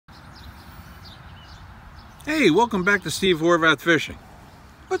Hey, welcome back to Steve Horvath Fishing.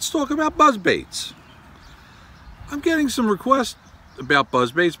 Let's talk about buzzbaits. I'm getting some requests about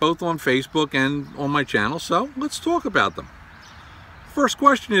buzzbaits both on Facebook and on my channel, so let's talk about them. First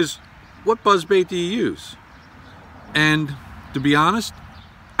question is, what buzzbait do you use? And to be honest,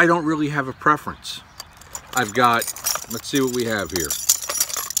 I don't really have a preference. I've got, let's see what we have here.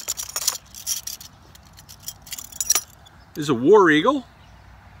 This is a War Eagle.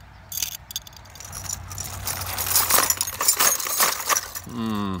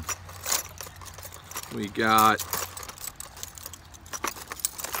 We got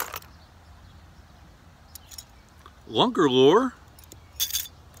Lunker Lure.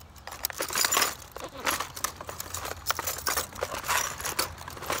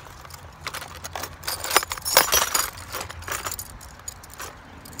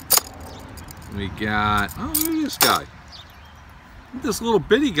 We got, oh, look at this guy. This little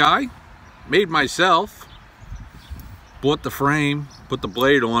bitty guy, made myself. Bought the frame, put the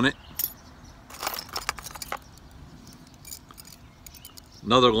blade on it.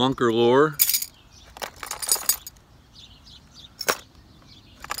 Another Lunker Lure.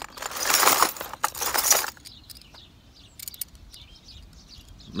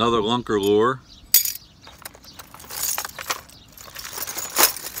 Another Lunker Lure.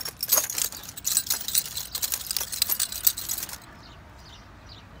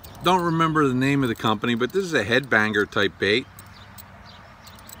 Don't remember the name of the company, but this is a headbanger type bait.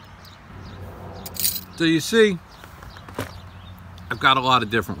 So you see, I've got a lot of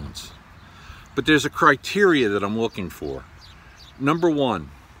different ones, but there's a criteria that I'm looking for. Number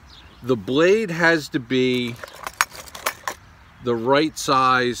one, the blade has to be the right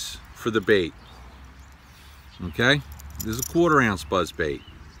size for the bait. Okay, this is a 1/4 ounce buzz bait.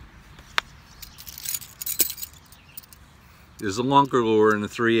 This is a Lunker Lure in a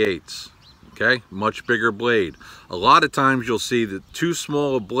 3/8. Okay, much bigger blade. A lot of times you'll see the too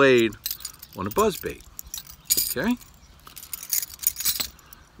small a blade on a buzz bait. Okay,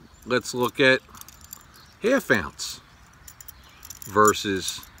 let's look at 1/2 ounce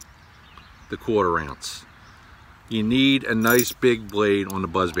versus the 1/4 ounce. You need a nice big blade on the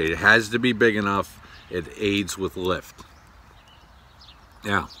buzz bait. It has to be big enough. It aids with lift.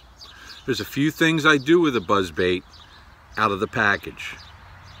 Now, there's a few things I do with a buzz bait out of the package.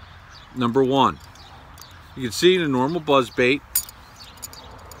 Number one, you can see the normal buzz bait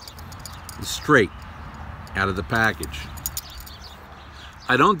is straight out of the package.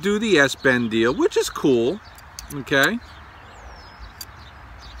 I don't do the S-bend deal, which is cool, okay?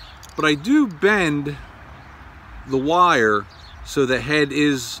 But I do bend the wire so the head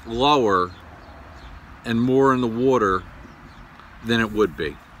is lower and more in the water than it would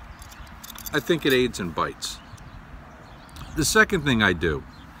be. I think it aids in bites. The second thing I do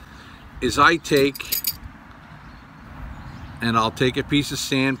is I'll take a piece of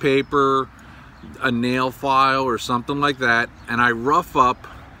sandpaper, a nail file or something like that, and I rough up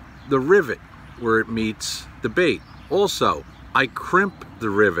the rivet where it meets the bait. Also, I crimp the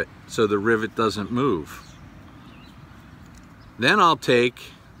rivet so the rivet doesn't move. Then I'll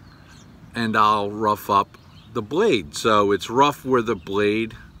take and I'll rough up the blade so it's rough where the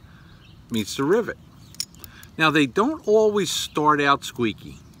blade meets the rivet. Now, they don't always start out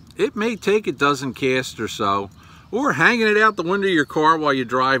squeaky. It may take a dozen casts or so, or hanging it out the window of your car while you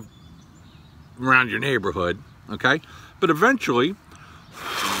drive around your neighborhood, okay? But eventually,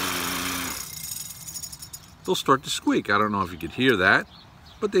 they'll start to squeak. I don't know if you could hear that,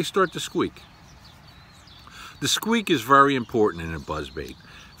 but they start to squeak. The squeak is very important in a buzzbait.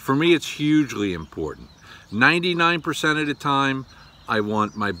 For me, it's hugely important. 99% of the time, I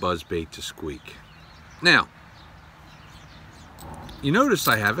want my buzzbait to squeak. Now, you notice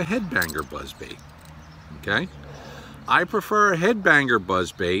I have a headbanger buzzbait, okay? I prefer a headbanger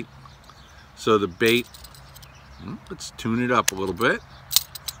buzzbait so the bait, let's tune it up a little bit,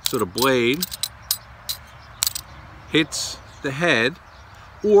 so the blade hits the head,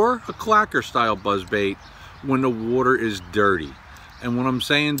 or a clacker style buzzbait when the water is dirty. And when I'm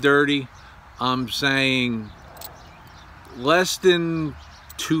saying dirty, I'm saying less than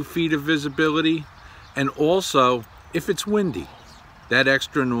 2 feet of visibility, and also if it's windy. That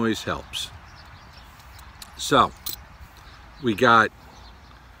extra noise helps. So, we got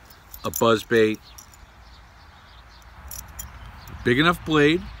a buzzbait, big enough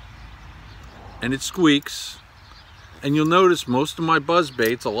blade, and it squeaks. And you'll notice most of my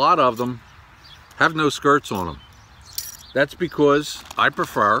buzzbaits, a lot of them, have no skirts on them. That's because I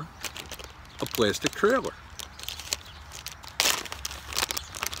prefer a plastic trailer.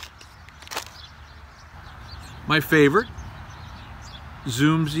 My favorite,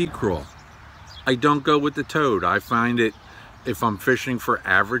 Zoom Z-Crawl. I don't go with the toad. I find it, if I'm fishing for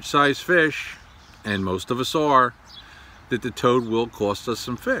average size fish, and most of us are, that the toad will cost us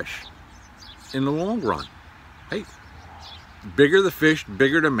some fish in the long run. Hey, bigger the fish,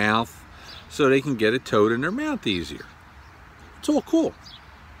 bigger the mouth, so they can get a toad in their mouth easier. It's all cool.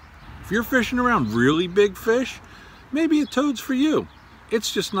 If you're fishing around really big fish, maybe a toad's for you.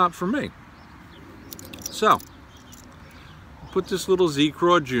 It's just not for me. So, put this little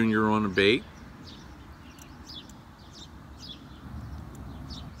Z-Craw Junior on the bait.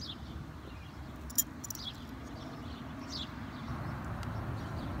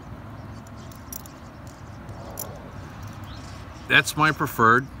 That's my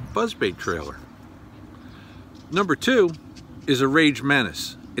preferred buzzbait trailer. Number 2 is a Rage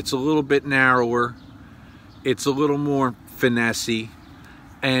Menace. It's a little bit narrower, it's a little more finessey,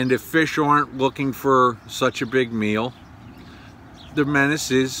 and if fish aren't looking for such a big meal, the Menace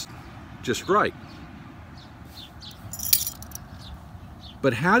is just right.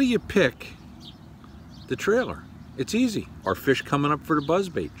 But how do you pick the trailer? It's easy. Are fish coming up for the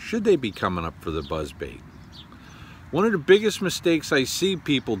buzzbait? Should they be coming up for the buzzbait? One of the biggest mistakes I see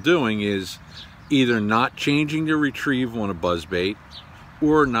people doing is either not changing the retrieve on a buzzbait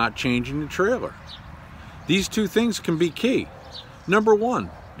or not changing the trailer. These two things can be key. Number 1,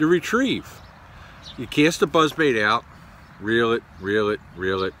 the retrieve. You cast the buzzbait out, reel it, reel it,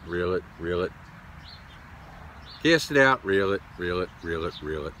 reel it, reel it, reel it. Cast it out, reel it, reel it, reel it,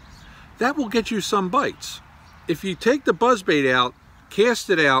 reel it. That will get you some bites. If you take the buzzbait out, cast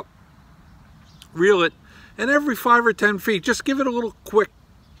it out, reel it, and every 5 or 10 feet, just give it a little quick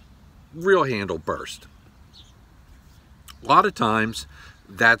reel handle burst. A lot of times,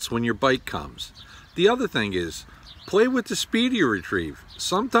 that's when your bite comes. The other thing is, play with the speed of your retrieve.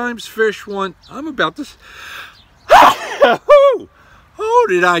 Sometimes fish want, I'm about to, oh,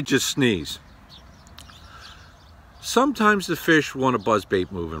 did I just sneeze? Sometimes the fish want a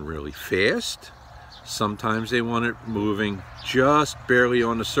buzzbait moving really fast. Sometimes they want it moving just barely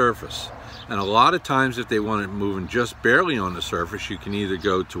on the surface. And a lot of times if they want it moving just barely on the surface, you can either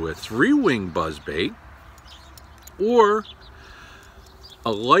go to a 3-wing buzzbait or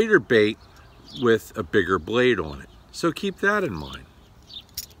a lighter bait with a bigger blade on it. So keep that in mind.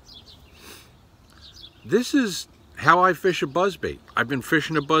 This is how I fish a buzzbait. I've been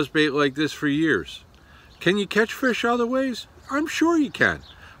fishing a buzzbait like this for years. Can you catch fish other ways? I'm sure you can.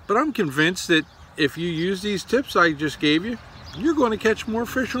 But I'm convinced that if you use these tips I just gave you, you're going to catch more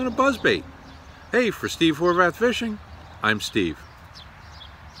fish on a buzzbait. Hey, for Steve Horvath Fishing, I'm Steve.